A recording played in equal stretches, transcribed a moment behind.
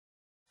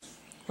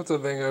What's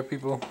up, Vanguard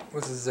people?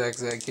 This is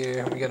ZachZag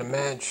here. We got a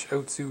match,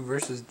 Otsu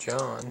versus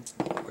John,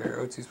 where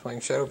Otsu's playing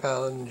Shadow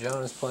Paladin and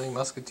John is playing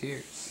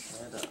Musketeers.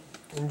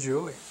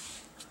 Enjoy.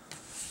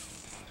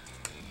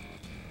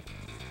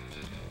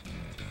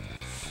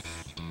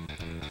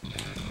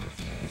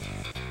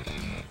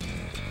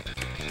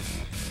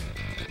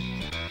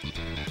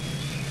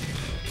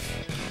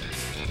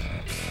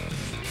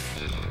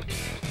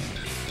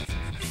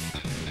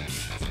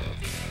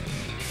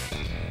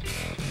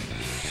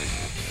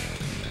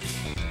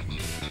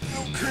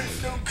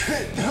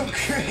 No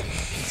crit.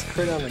 It's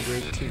crit on the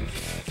grade 2.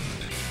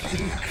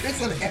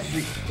 Crits on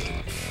everything. I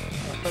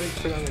thought he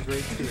crit on the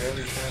grade 2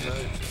 every time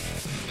out.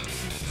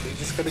 So you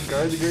just gotta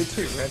guard the grade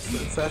 2.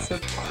 That's that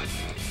simple.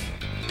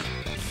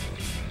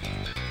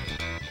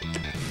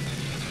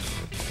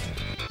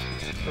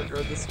 Or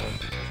guard this one.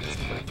 This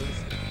is my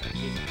boost.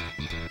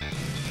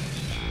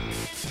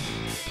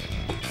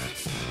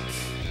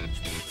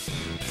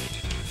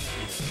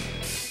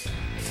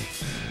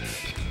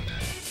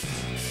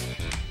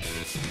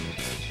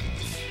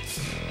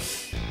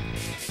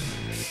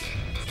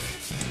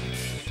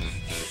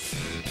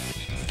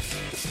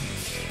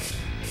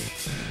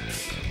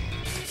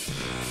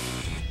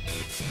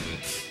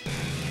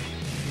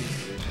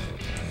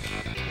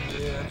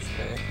 Yeah, that's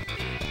fair.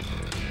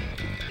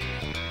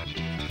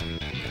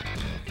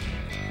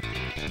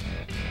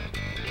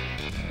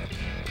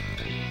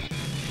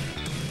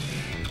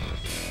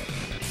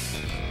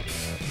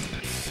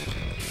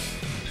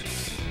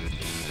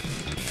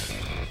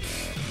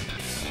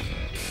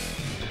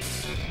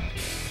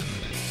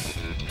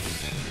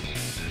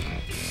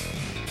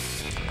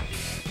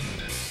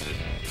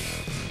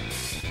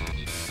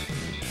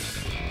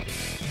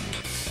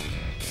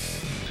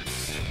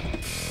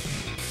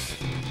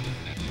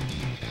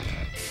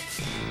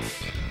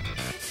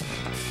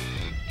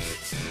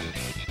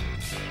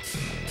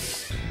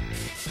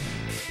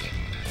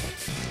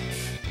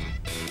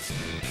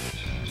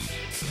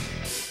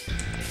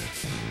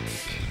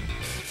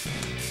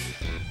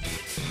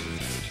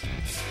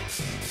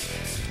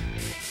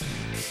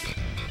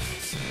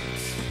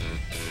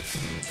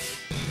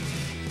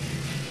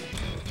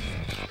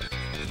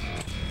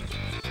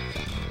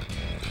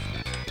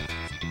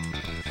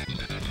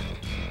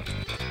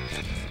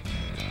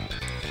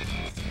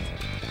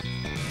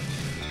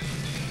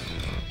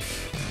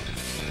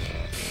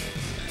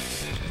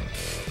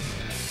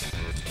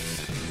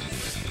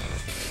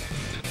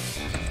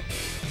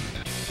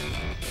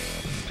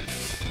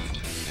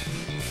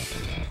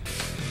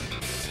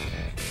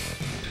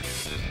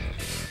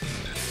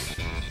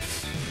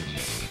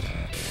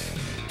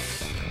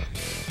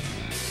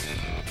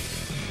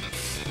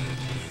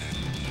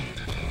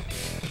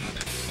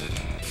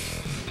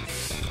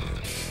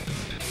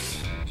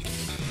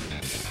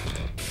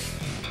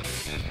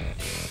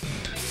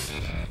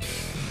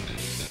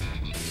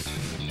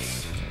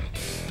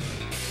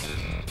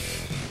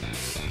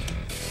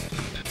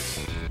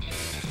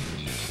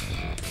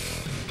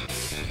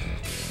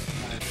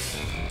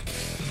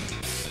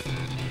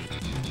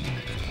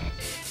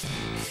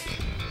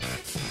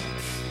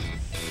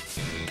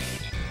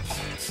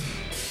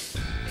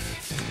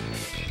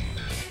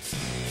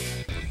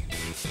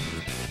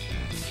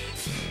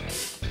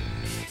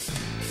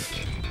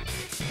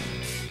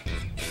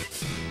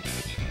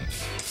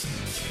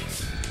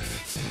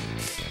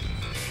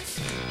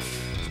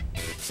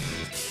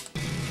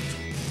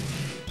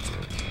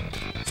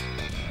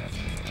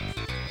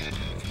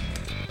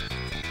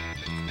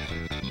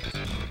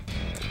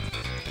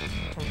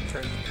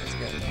 Try to get this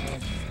guy down.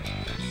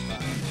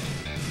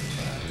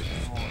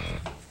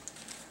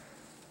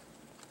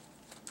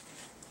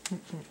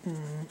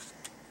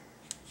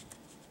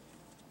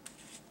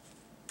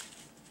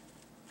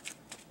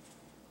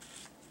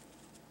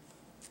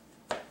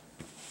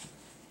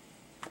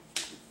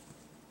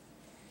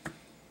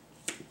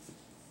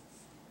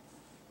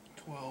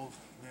 12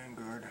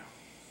 Vanguard.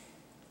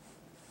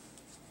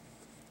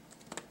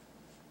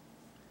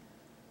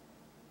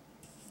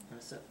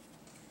 What's up?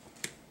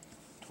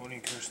 20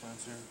 Curse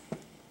Lancer.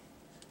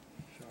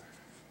 Sure.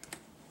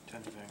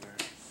 10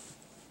 Vanguard.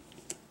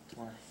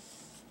 20.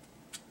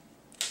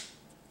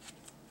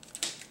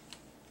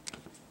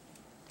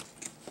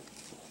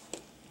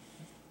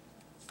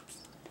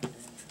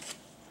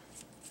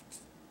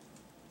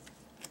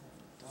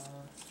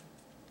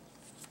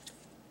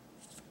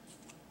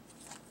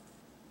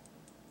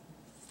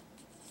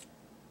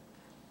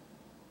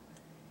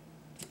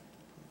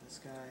 This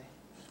guy.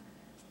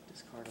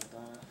 Discard of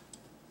that.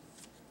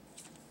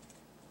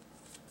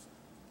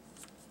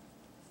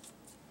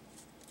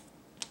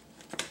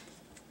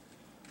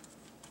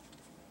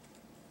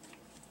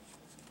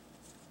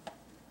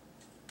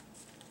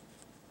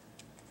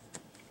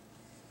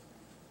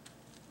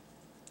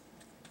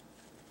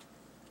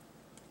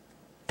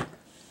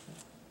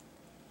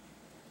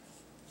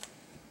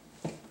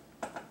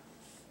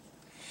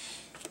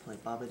 Play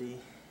Babidi.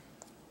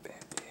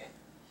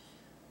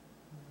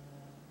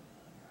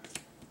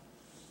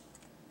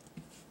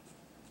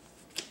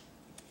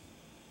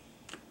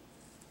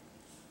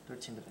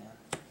 13 to ban.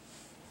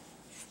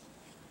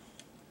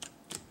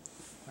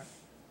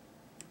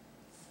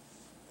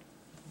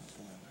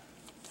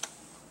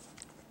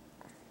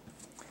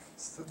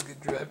 Still a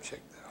good drive check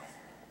though.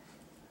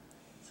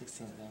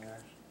 16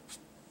 Vanguard.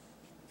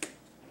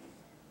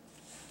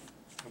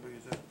 How big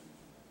is that?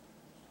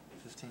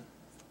 15.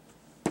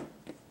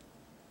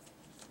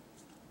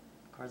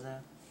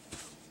 Tarzan.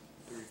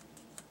 3.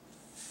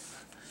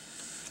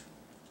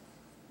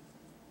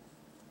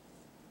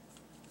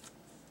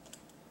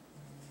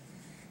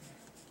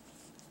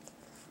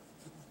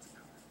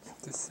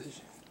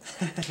 Decision.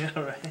 Yeah,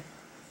 right.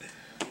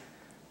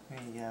 There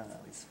you go,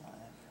 at least 5.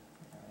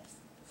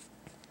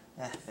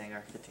 Alright.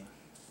 Vanguard, 15.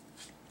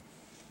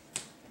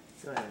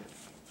 Go ahead.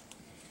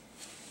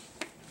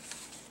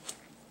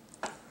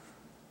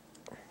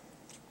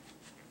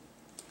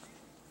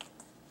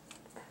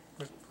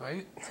 Quick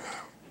bite.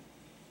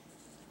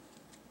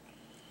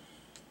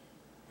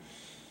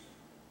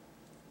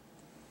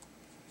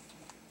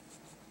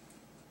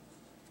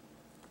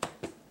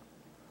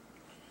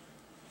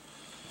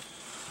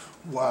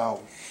 Wow.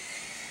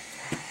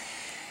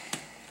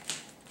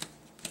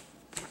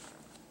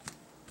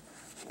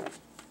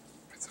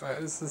 So how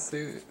does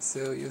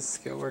Cecilia's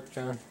skill work,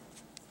 John?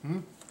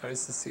 How does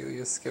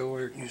Cecilia's skill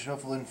work? You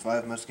shuffle in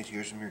 5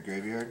 Musketeers from your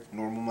graveyard,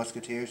 normal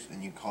Musketeers,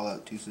 and you call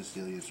out 2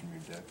 Cecilias from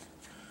your deck.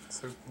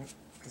 So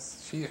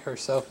she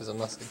herself is a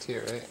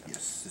musketeer, right?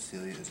 Yes,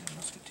 Cecilia is a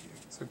Musketeer.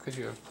 So could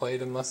you have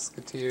played a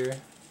musketeer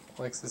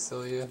like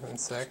Cecilia and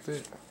sacked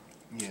it?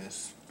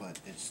 Yes, but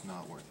it's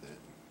not worth it.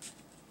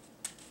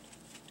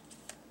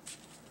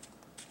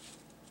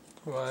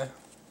 Why?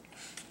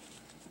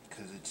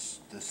 Because it's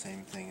the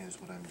same thing as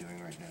what I'm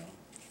doing right now.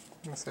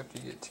 Except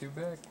you get 2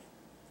 back.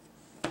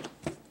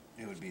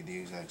 It would be the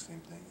exact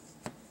same thing.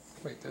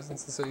 Wait, doesn't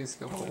Cecilia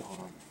skill Oh, play wait, hold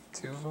on.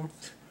 2 of them?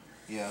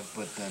 Yeah,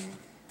 but then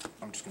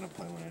I'm just going to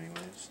play one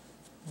anyways.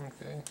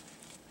 Okay.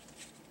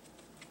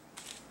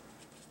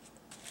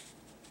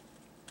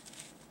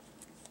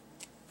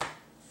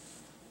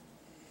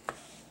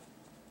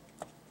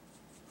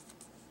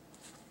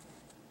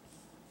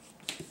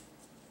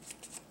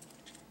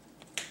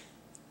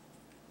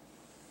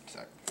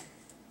 Zach.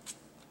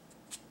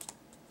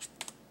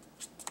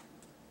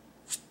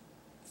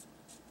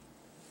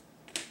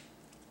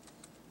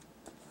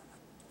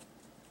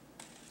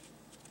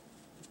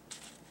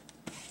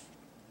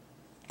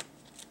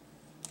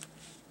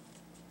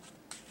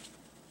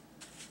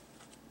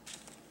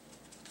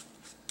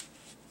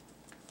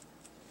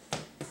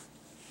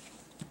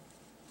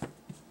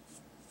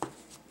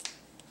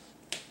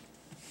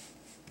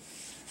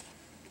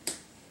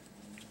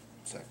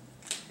 Zach.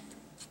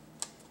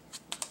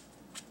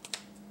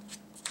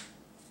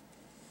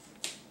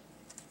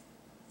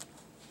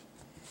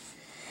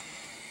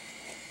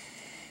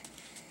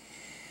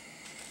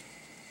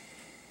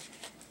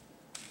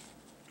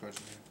 Cards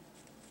in here.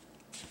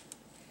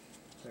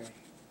 3.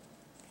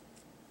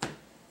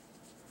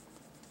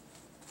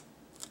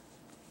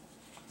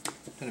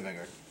 10 of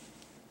Vanguard.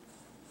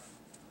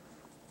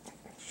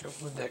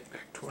 Shuffle the deck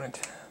back 20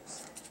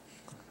 times.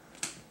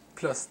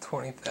 Plus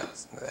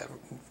 20,000 of that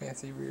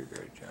fancy rear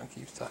guard John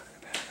keeps talking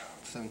about.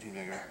 17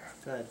 Vanguard.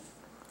 Good.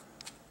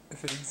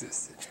 If it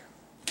existed.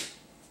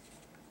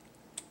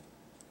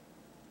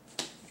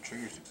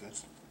 Triggers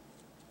exist.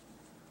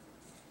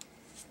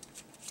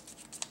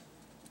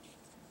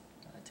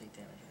 I take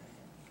damage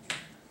again.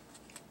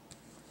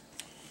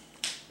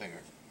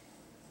 Vanguard.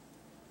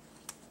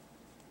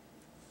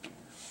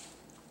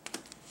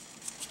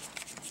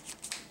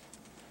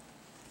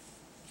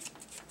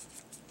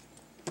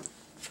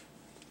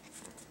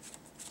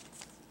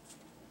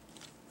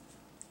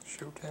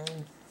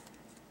 Showtime.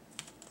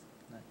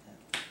 Not yet.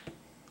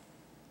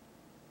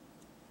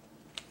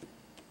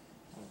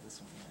 Oh, this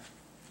one, yeah.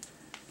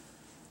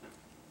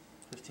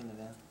 15 to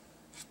van.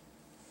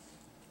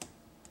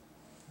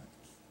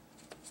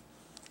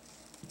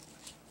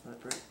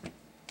 Leopard.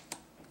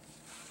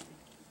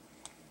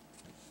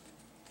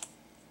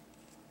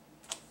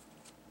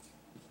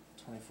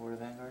 24 to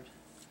Vanguard.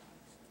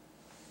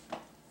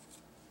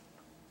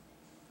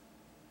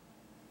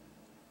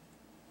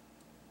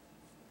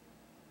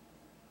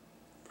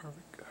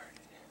 Perfect guard.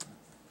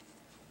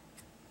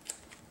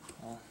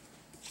 Oh.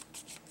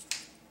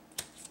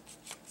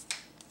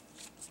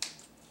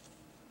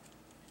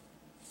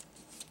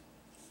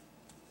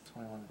 $21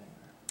 Vanguard.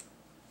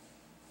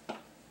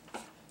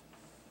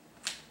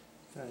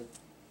 Good.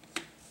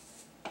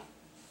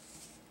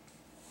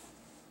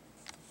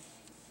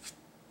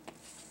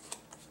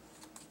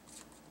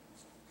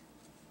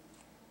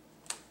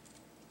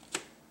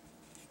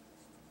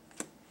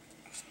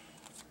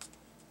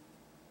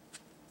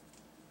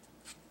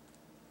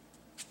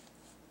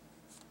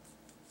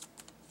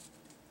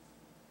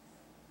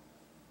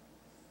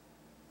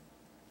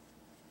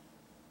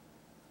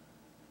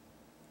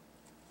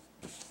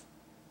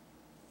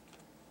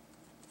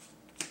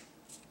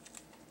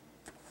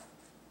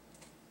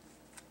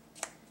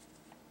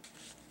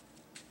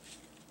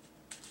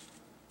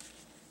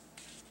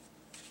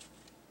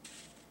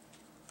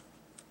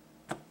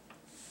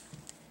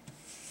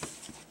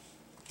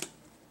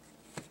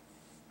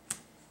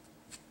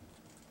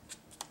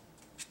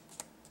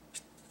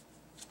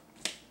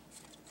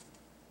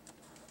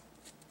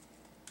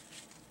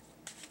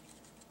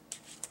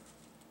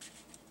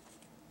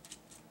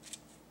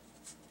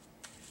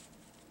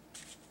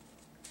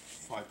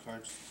 5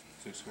 cards?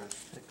 6 cards?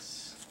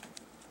 6.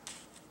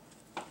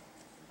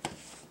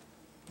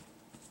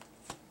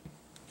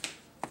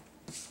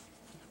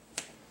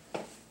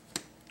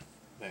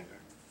 Vanguard.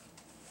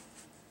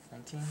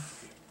 19.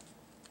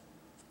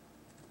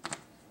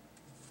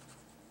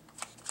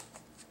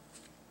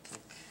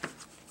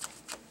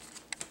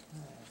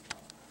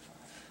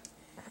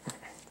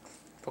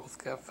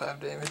 Both got 5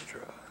 damage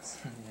draws.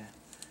 Yeah.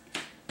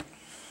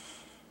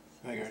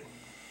 Vanguard.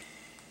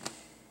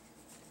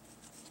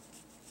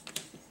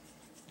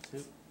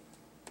 2.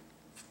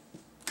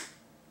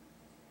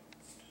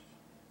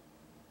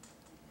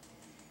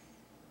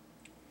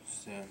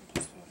 Stand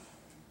plus 5.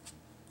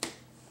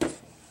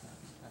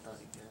 I thought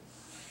you could.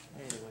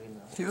 Hey, what do you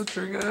know? Heal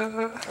trigger.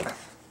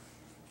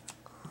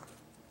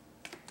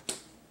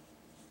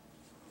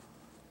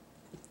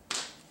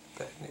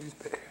 Bad news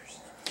bears.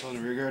 On the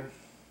rear guard.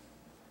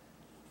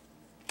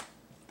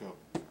 Go.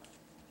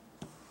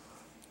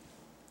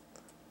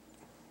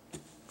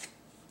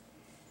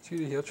 Did you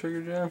get a heal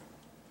trigger, John?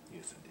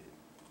 Yes, I did.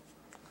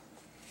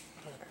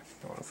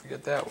 Don't want to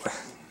forget that one.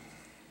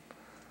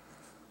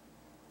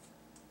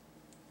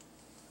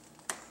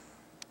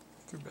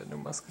 Too bad no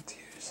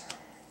Musketeers.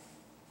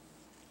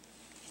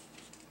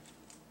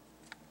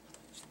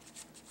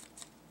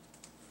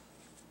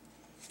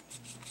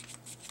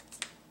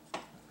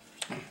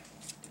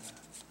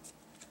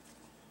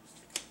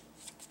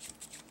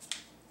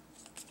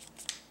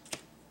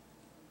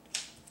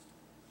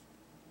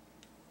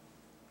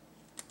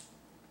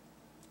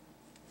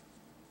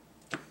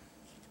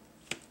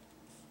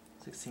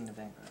 $16 to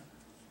Vanguard.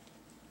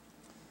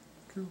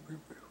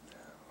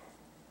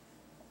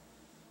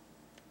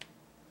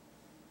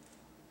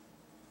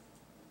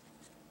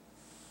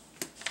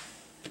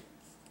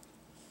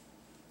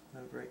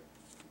 No break.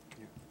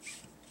 Yep.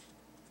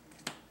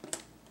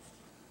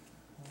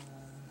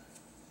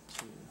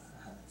 2.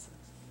 That's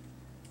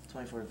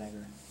 24 to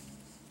Vanguard.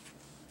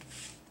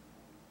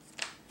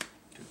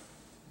 2.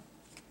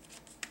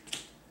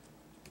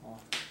 Oh.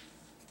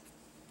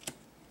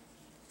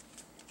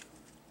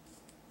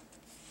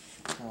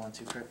 21,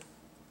 2 crit.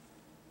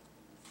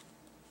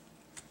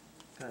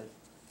 Good.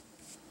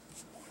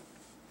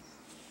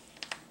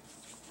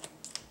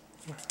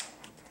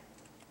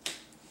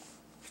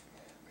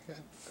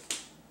 Okay.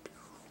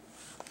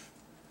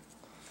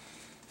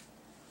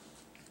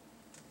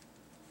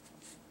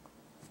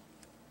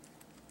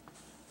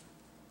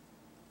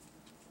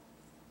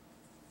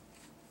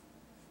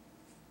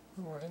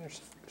 More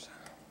interceptors.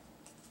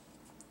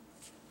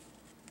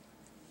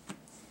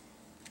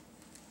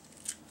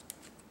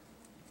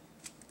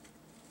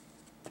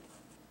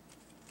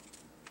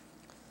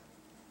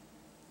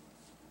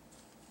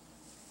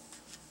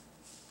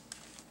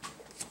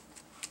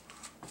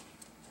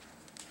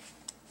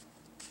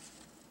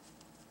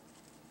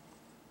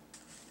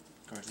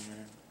 Cards in your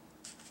hand.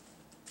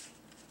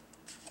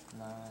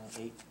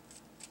 9, 8.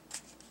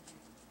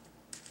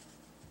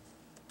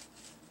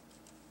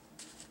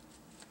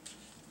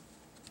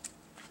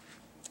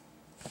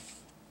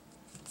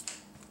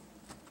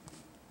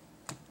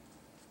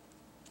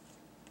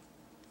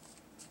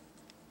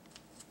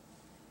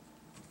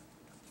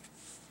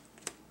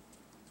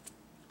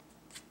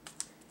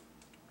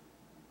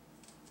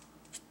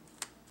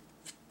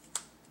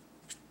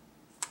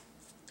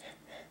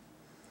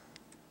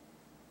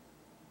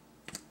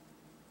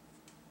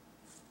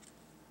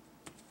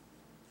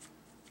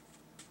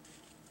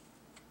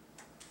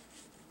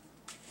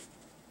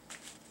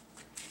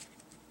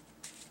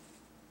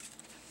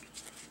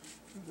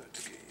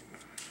 That's game.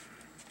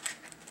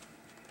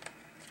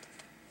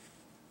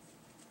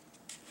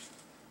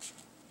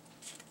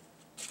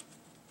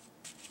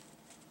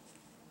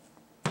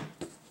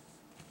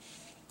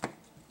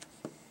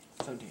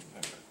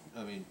 Vanguard.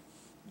 I mean,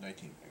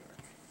 19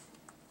 Vanguard.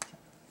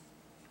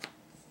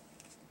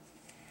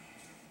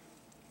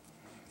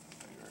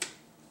 Vanguard.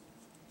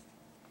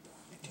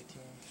 18.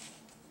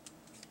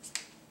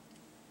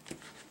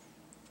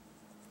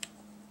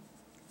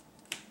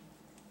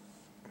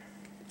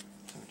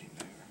 18.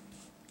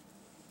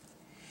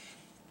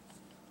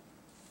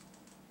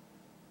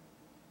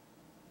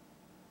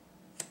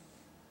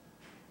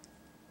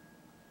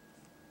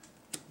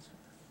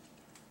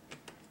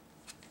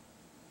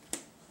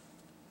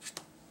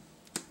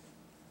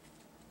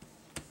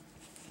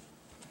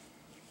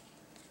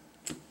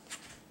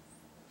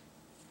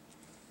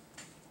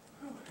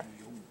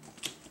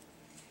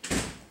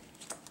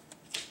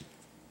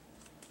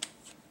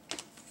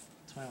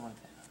 I want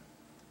that.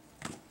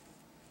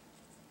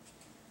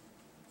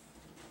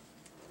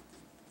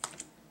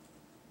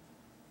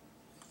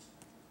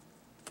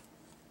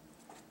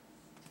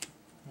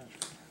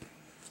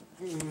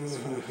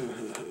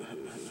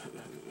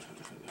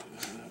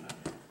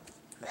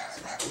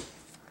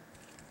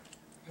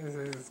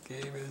 This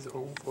game is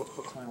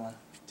over. 21.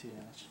 2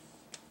 damage.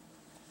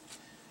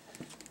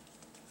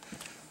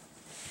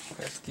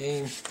 Next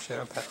game,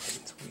 Shadow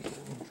Paladins win.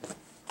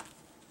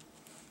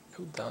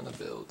 Go Donna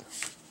build.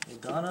 Hey,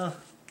 Donna.